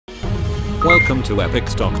Welcome to Epic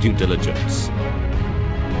Stock Due Diligence.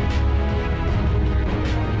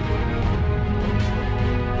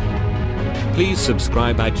 Please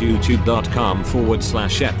subscribe at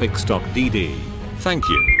youtube.com/EpicStockDD. Thank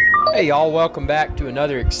you. Hey y'all, welcome back to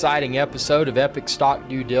another exciting episode of Epic Stock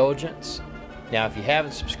Due Diligence. Now if you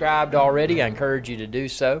haven't subscribed already, I encourage you to do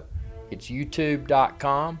so. It's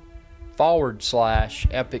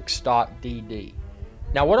youtube.com/EpicStockDD.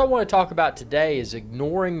 Now what I want to talk about today is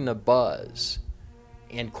ignoring the buzz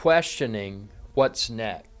and questioning what's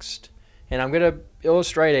next. And I'm going to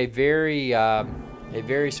illustrate a very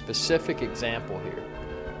specific example here.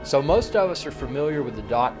 So most of us are familiar with the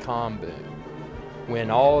dot-com boom,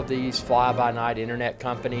 when all of these fly-by-night internet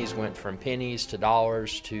companies went from pennies to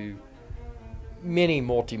dollars to many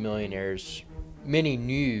multimillionaires, many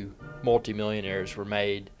new multimillionaires were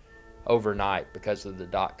made overnight because of the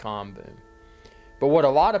dot-com boom. But what a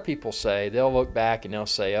lot of people say, they'll look back and they'll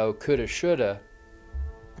say, oh, coulda, shoulda.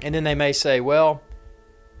 And then they may say, well,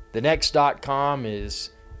 the next dot-com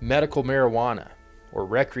is medical marijuana or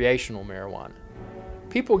recreational marijuana.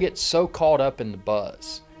 People get so caught up in the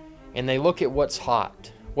buzz and they look at what's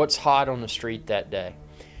hot on the street that day.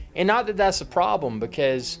 And not that that's a problem,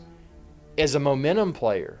 because as a momentum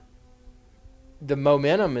player, the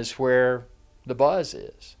momentum is where the buzz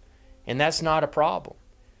is. And that's not a problem.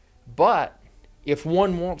 But if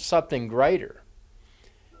one wants something greater,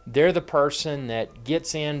 they're the person that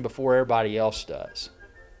gets in before everybody else does.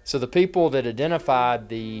 So the people that identified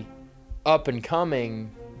the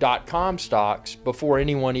up-and-coming dot-com stocks before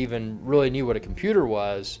anyone even really knew what a computer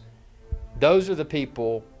was, those are the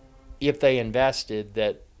people, if they invested,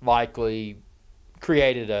 that likely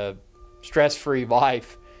created a stress-free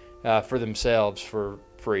life for themselves for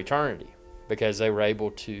eternity, because they were able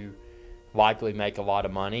to likely make a lot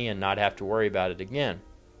of money and not have to worry about it again.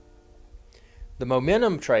 The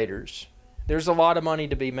momentum traders, there's a lot of money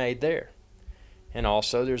to be made there. And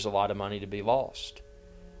also there's a lot of money to be lost.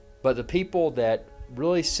 But the people that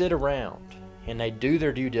really sit around and they do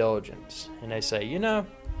their due diligence and they say, you know,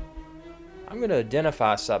 I'm going to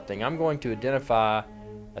identify something. I'm going to identify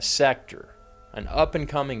a sector, an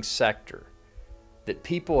up-and-coming sector that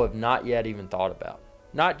people have not yet even thought about.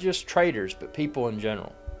 Not just traders, but people in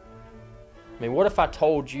general. I mean, what if I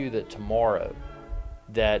told you that tomorrow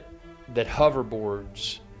that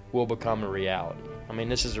hoverboards will become a reality? I mean,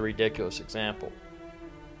 this is a ridiculous example.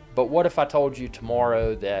 But what if I told you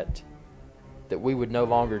tomorrow that we would no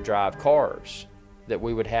longer drive cars, that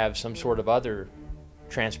we would have some sort of other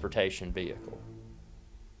transportation vehicle?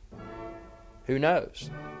 Who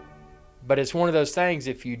knows? But it's one of those things,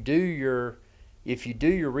 if you do your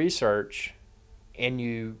research, and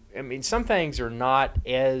I mean, some things are not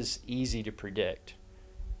as easy to predict.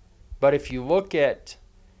 But if you look at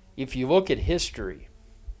history,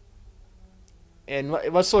 and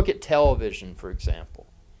let's look at television, for example.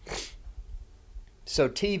 So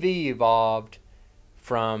TV evolved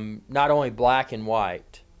from not only black and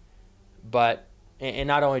white, and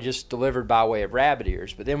not only just delivered by way of rabbit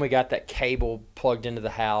ears, but then we got that cable plugged into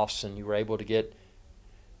the house and you were able to get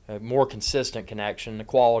a more consistent connection. The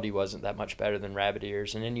quality wasn't that much better than rabbit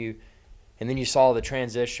ears. And then you saw the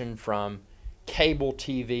transition from cable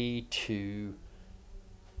TV to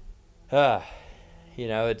you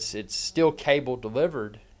know, it's still cable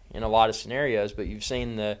delivered in a lot of scenarios, but you've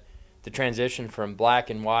seen the transition from black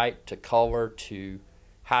and white to color to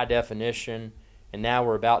high definition, and now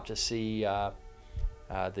we're about to see the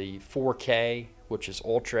 4K, which is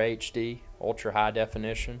Ultra HD, ultra high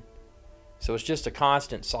definition. So it's just a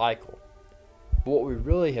constant cycle. But what we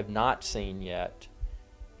really have not seen yet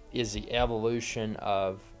is the evolution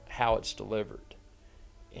of how it's delivered.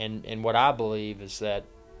 And what I believe is that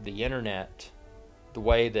the internet, the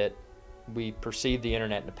way that we perceived the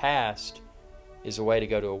internet in the past, is a way to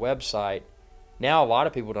go to a website. Now a lot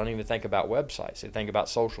of people don't even think about websites. They think about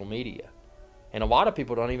social media. And a lot of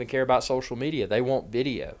people don't even care about social media. They want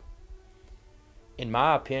video. In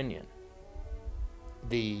my opinion,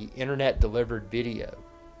 the internet delivered video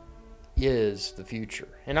is the future.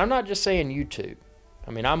 And I'm not just saying YouTube.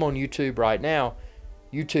 I mean, I'm on YouTube right now.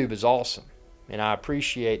 YouTube is awesome. And I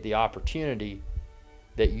appreciate the opportunity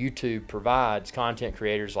that YouTube provides content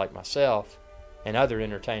creators like myself and other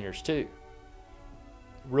entertainers too.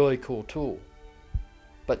 Really cool tool.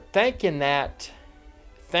 But think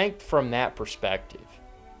from that perspective.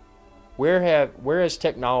 Where has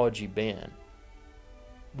technology been?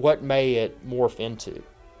 What may it morph into?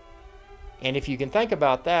 And if you can think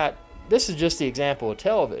about that, this is just the example of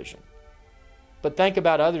television. But think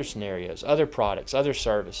about other scenarios, other products, other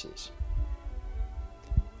services.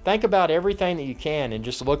 Think about everything that you can and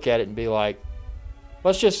just look at it and be like,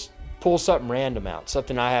 let's just pull something random out,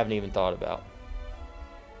 something I haven't even thought about.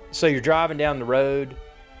 So you're driving down the road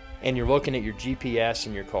and you're looking at your GPS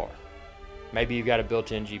in your car. Maybe you've got a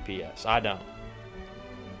built-in GPS. I don't.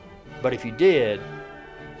 But if you did,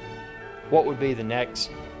 what would be the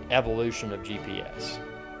next evolution of GPS?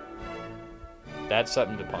 That's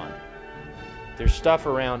something to ponder. There's stuff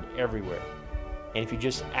around everywhere. And if you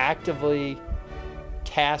just actively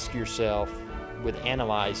task yourself with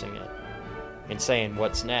analyzing it and saying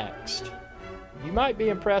what's next, you might be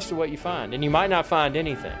impressed with what you find. And you might not find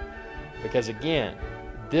anything. Because again,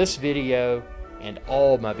 this video and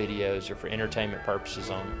all of my videos are for entertainment purposes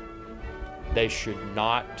only. They should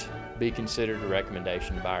not be considered a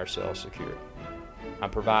recommendation to buy or sell security. I'm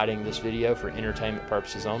providing this video for entertainment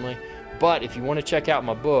purposes only. But if you want to check out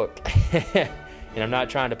my book, and I'm not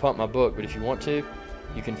trying to pump my book, but if you want to,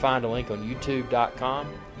 you can find a link on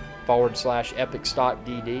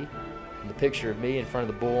youtube.com/EpicStockDD. And the picture of me in front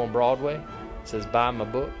of the bull on Broadway says buy my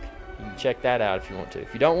book. You can check that out if you want to.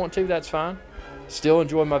 If you don't want to, that's fine. Still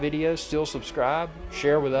enjoy my videos, still subscribe,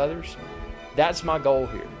 share with others. That's my goal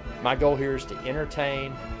here. My goal here is to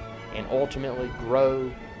entertain and ultimately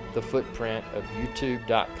grow the footprint of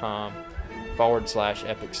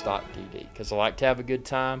youtube.com/EpicStockDD, because I like to have a good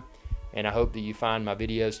time, and I hope that you find my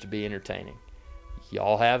videos to be entertaining.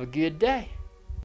 Y'all have a good day.